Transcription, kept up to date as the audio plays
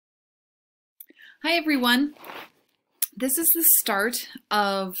Hi everyone. This is the start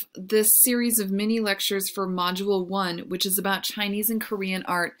of this series of mini lectures for Module 1, which is about Chinese and Korean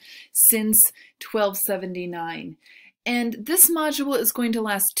art since 1279. And this module is going to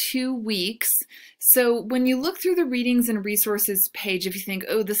last 2 weeks. So when you look through the readings and resources page, if you think,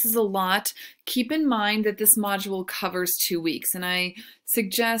 oh, this is a lot, keep in mind that this module covers 2 weeks. And I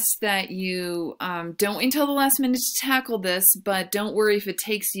suggest that you don't wait until the last minute to tackle this, but don't worry if it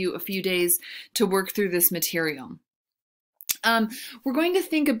takes you a few days to work through this material. We're going to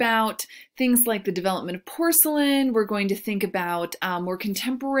think about things like the development of porcelain. We're going to think about more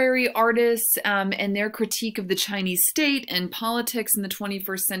contemporary artists and their critique of the Chinese state and politics in the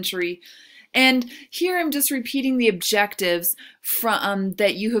 21st century. And here I'm just repeating the objectives from,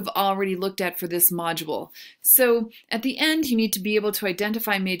 that you have already looked at for this module. So at the end, you need to be able to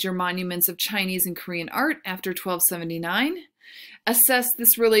identify major monuments of Chinese and Korean art after 1279, assess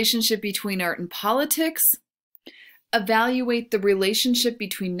this relationship between art and politics, evaluate the relationship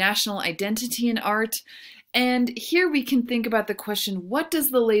between national identity and art. And here we can think about the question, what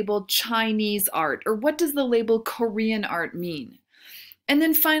does the label Chinese art or what does the label Korean art mean? And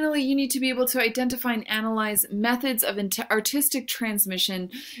then finally, you need to be able to identify and analyze methods of artistic transmission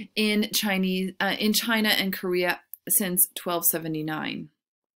in China and Korea since 1279.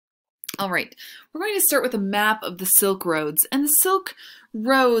 All right, we're going to start with a map of the Silk Roads. And the Silk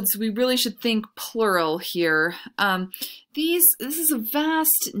Roads, we really should think plural here. This is a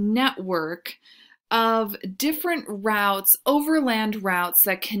vast network of different routes, overland routes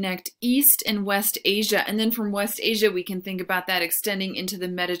that connect East and West Asia. And then from West Asia, we can think about that extending into the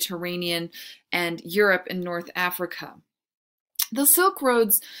Mediterranean and Europe and North Africa. The Silk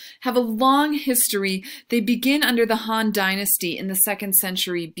Roads have a long history. They begin under the Han Dynasty in the 2nd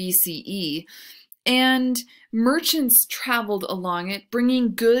century BCE, and merchants traveled along it,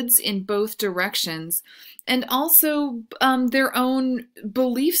 bringing goods in both directions, and also their own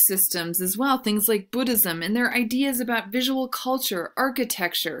belief systems as well, things like Buddhism and their ideas about visual culture,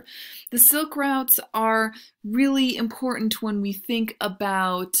 architecture. The Silk Routes are really important when we think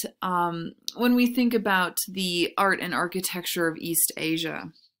about the art and architecture of East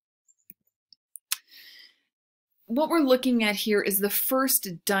Asia. What we're looking at here is the first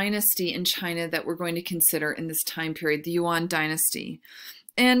dynasty in China that we're going to consider in this time period, the Yuan dynasty.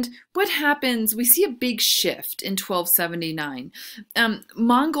 And what happens, we see a big shift in 1279.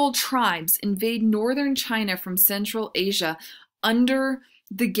 Mongol tribes invade northern China from Central Asia under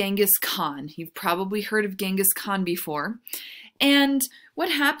the Genghis Khan. You've probably heard of Genghis Khan before. And what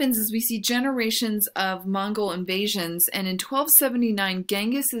happens is we see generations of Mongol invasions, and in 1279,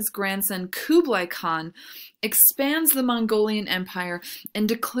 Genghis's grandson Kublai Khan expands the Mongolian Empire and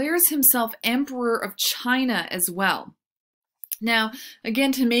declares himself emperor of China as well. Now,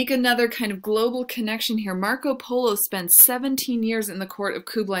 again, to make another kind of global connection here, Marco Polo spent 17 years in the court of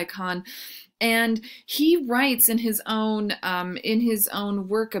Kublai Khan, and he writes in his own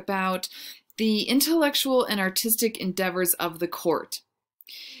work about the intellectual and artistic endeavors of the court.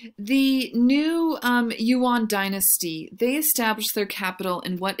 The new Yuan dynasty, they established their capital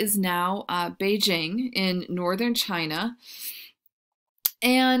in what is now Beijing in northern China.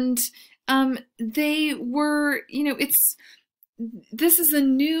 And they were, this is a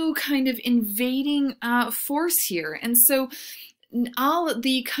new kind of invading force here. And so all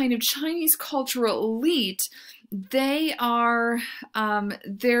the kind of Chinese cultural elite, they are,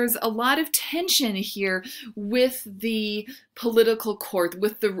 there's a lot of tension here with the political court,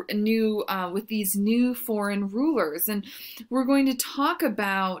 with the new, with these new foreign rulers. And we're going to talk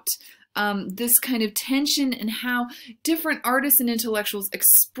about this kind of tension and how different artists and intellectuals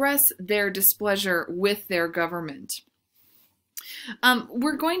express their displeasure with their government.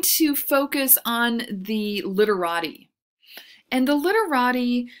 We're going to focus on the literati. And the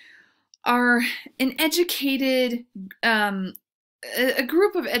literati are an educated, a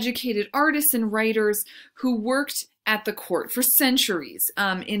group of educated artists and writers who worked at the court for centuries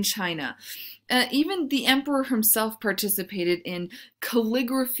in China. Even the emperor himself participated in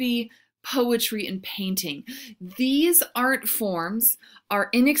calligraphy, poetry, and painting. These art forms are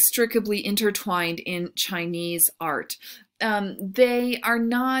inextricably intertwined in Chinese art. They are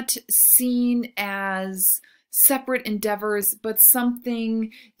not seen as separate endeavors, but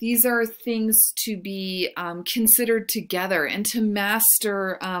these are things to be considered together and to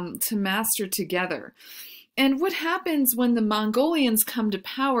master together. And what happens when the Mongolians come to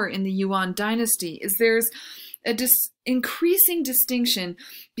power in the Yuan dynasty is there's a increasing distinction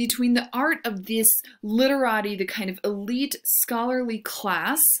between the art of this literati, the kind of elite scholarly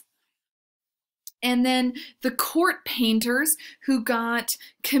class, And then the court painters who got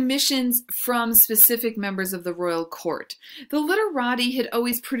commissions from specific members of the royal court. The literati had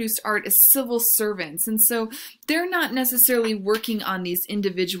always produced art as civil servants, and so they're not necessarily working on these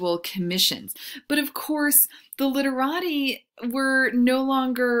individual commissions. But of course, the literati were no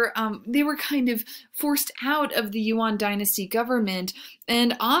longer, they were kind of forced out of the Yuan dynasty government,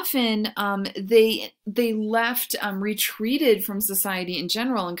 and often they left, retreated from society in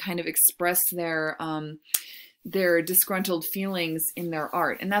general and kind of expressed their disgruntled feelings in their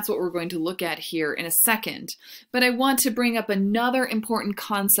art. And that's what we're going to look at here in a second. But I want to bring up another important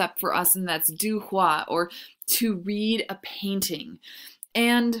concept for us, and that's du hua, or to read a painting.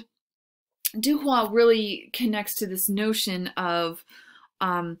 And du hua really connects to this notion of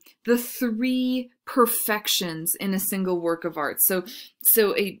the three perfections in a single work of art. So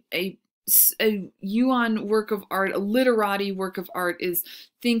a Yuan work of art, a literati work of art, is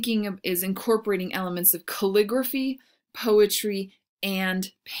incorporating elements of calligraphy, poetry,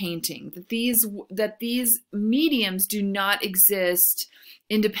 and painting. That these mediums do not exist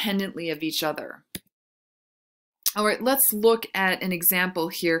independently of each other. All right, let's look at an example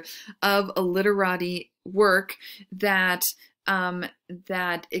here of a literati work that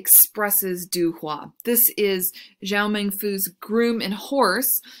expresses du hua. This is Zhao Mengfu's Groom and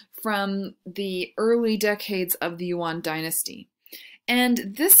Horse from the early decades of the Yuan dynasty.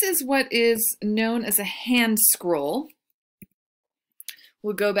 And this is what is known as a hand scroll.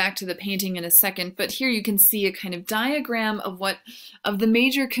 We'll go back to the painting in a second, but here you can see a kind of diagram of the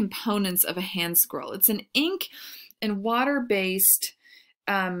major components of a hand scroll. It's an ink and water-based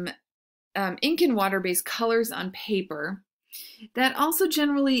colors on paper that also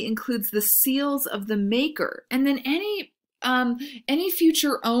generally includes the seals of the maker, and then any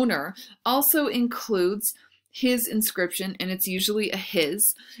future owner also includes his inscription, and it's usually a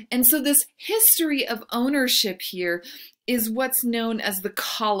his. And so this history of ownership here is what's known as the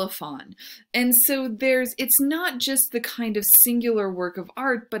colophon. And so it's not just the kind of singular work of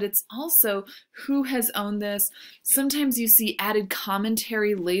art, but it's also who has owned this. Sometimes you see added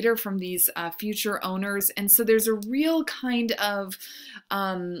commentary later from these future owners. And so there's a real kind of,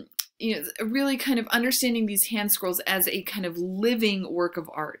 really kind of understanding these hand scrolls as a kind of living work of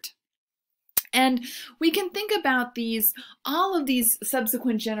art. And we can think about all of these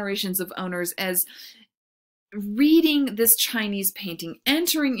subsequent generations of owners as reading this Chinese painting,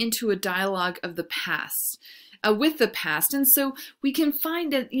 entering into a dialogue of the past, with the past. And so we can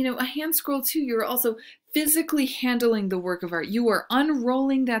find that, a hand scroll too, you're also physically handling the work of art. You are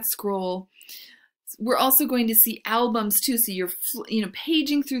unrolling that scroll. We're also going to see albums too. So you're,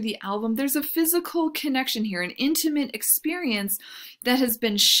 paging through the album. There's a physical connection here, an intimate experience that has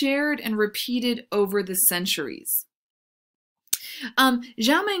been shared and repeated over the centuries. Zhao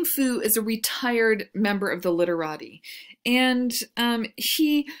Mengfu is a retired member of the literati, and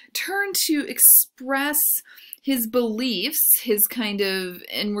he turned to express his beliefs,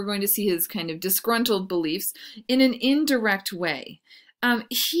 and we're going to see his kind of disgruntled beliefs, in an indirect way.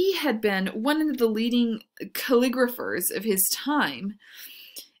 He had been one of the leading calligraphers of his time,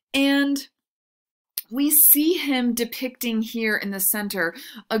 and we see him depicting here in the center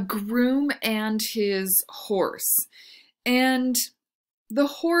a groom and his horse. And the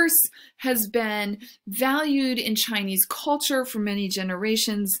horse has been valued in Chinese culture for many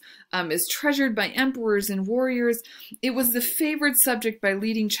generations, is treasured by emperors and warriors. It was the favorite subject by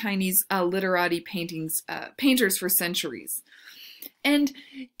leading Chinese literati painters for centuries. And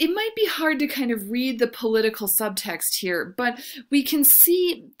it might be hard to kind of read the political subtext here, but we can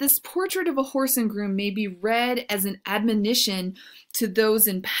see this portrait of a horse and groom may be read as an admonition to those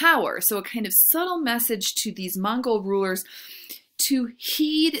in power. So a kind of subtle message to these Mongol rulers to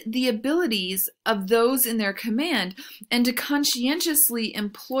heed the abilities of those in their command and to conscientiously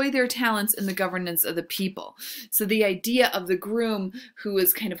employ their talents in the governance of the people. So the idea of the groom who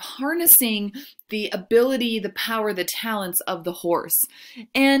is kind of harnessing the ability, the power, the talents of the horse.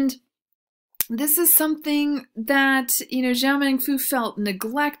 And this is something that, Zhao Mengfu felt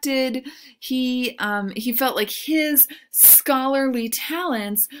neglected. He felt like his scholarly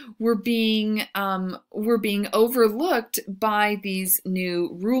talents were being overlooked by these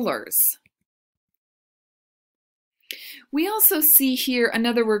new rulers. We also see here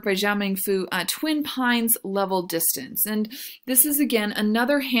another work by Zhao Mengfu, Twin Pines Level Distance. And this is, again,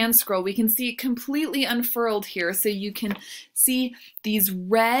 another hand scroll. We can see it completely unfurled here. So you can see these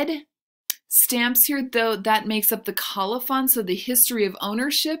red stamps here, though that makes up the colophon, so the history of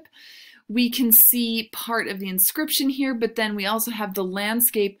ownership. We can see part of the inscription here, but then we also have the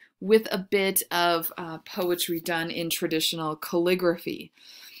landscape with a bit of poetry done in traditional calligraphy.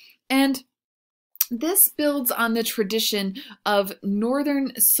 And This builds on the tradition of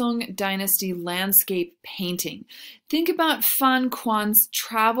Northern Sung Dynasty landscape painting. Think about Fan Quan's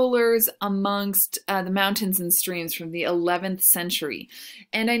travelers amongst the mountains and streams from the 11th century.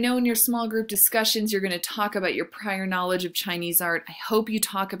 And I know in your small group discussions you're going to talk about your prior knowledge of Chinese art. I hope you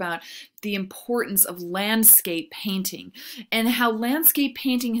talk about the importance of landscape painting and how landscape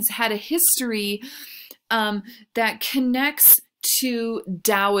painting has had a history that connects to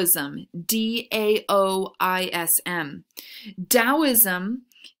Taoism, D-A-O-I-S-M. Taoism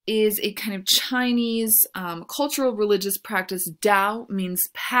is a kind of Chinese cultural religious practice. Tao means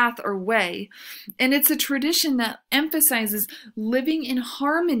path or way, and it's a tradition that emphasizes living in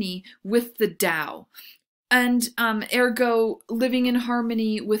harmony with the Tao, and ergo living in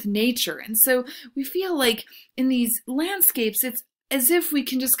harmony with nature. And so we feel like in these landscapes, it's as if we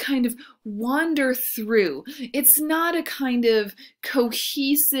can just kind of wander through. It's not a kind of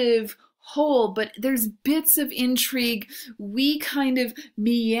cohesive whole, but there's bits of intrigue. We kind of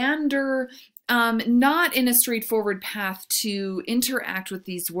meander, not in a straightforward path to interact with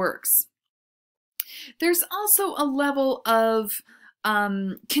these works. There's also a level of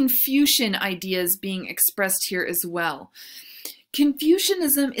Confucian ideas being expressed here as well.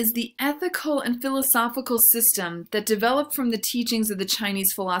 Confucianism is the ethical and philosophical system that developed from the teachings of the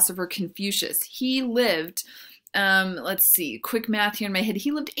Chinese philosopher Confucius. He lived, let's see, quick math here in my head,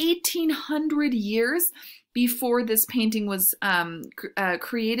 he lived 1800 years before this painting was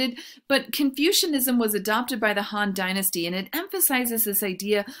created, but Confucianism was adopted by the Han Dynasty, and it emphasizes this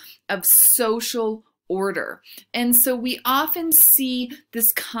idea of social order. And so we often see this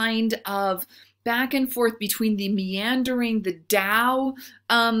kind of back and forth between the meandering, the Tao,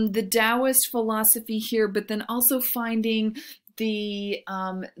 the Taoist philosophy here, but then also finding the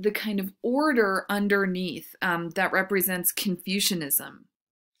kind of order underneath that represents Confucianism.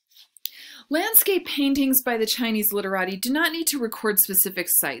 Landscape paintings by the Chinese literati do not need to record specific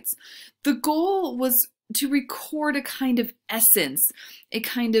sites. The goal was to record a kind of essence, a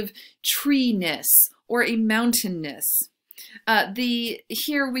kind of tree-ness or a mountain-ness.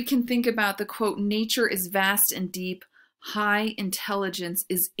 Here we can think about the quote, "Nature is vast and deep, high intelligence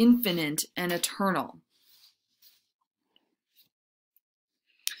is infinite and eternal."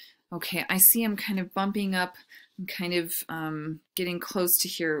 Okay, I see I'm kind of bumping up, I'm kind of getting close to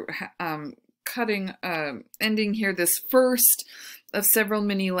here, ending here this first of several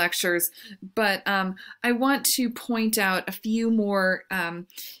mini lectures, but I want to point out a few more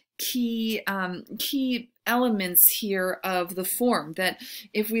key elements here of the form, that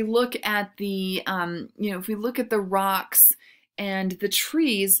if we look at the if we look at the rocks and the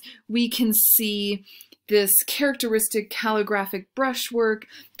trees, we can see this characteristic calligraphic brushwork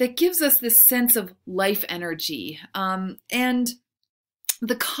that gives us this sense of life energy. And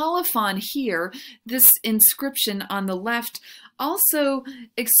the colophon here, this inscription on the left, also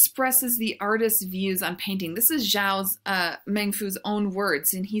expresses the artist's views on painting. This is Zhao Mengfu's own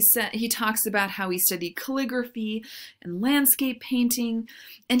words, and he talks about how he studied calligraphy and landscape painting,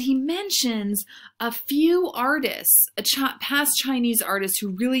 and he mentions a few artists, past Chinese artists who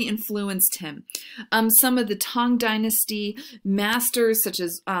really influenced him. Some of the Tang Dynasty masters such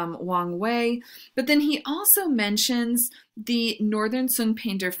as Wang Wei, but then he also mentions the Northern Sung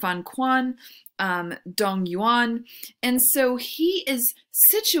painter Fan Quan, Dong Yuan, and so he is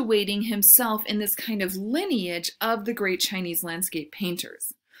situating himself in this kind of lineage of the great Chinese landscape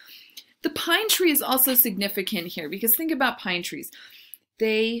painters. The pine tree is also significant here, because think about pine trees.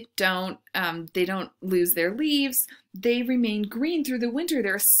 They don't lose their leaves. They remain green through the winter.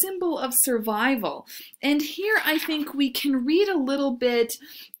 They're a symbol of survival. And here I think we can read a little bit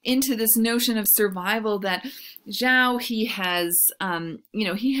into this notion of survival, that Zhao, he has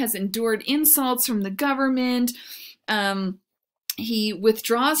endured insults from the government. He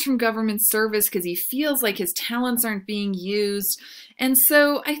withdraws from government service because he feels like his talents aren't being used. And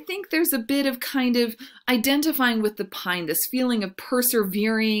so I think there's a bit of kind of identifying with the pine, this feeling of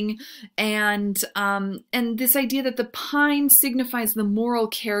persevering, and this idea that the pine signifies the moral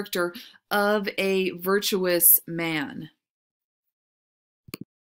character of a virtuous man.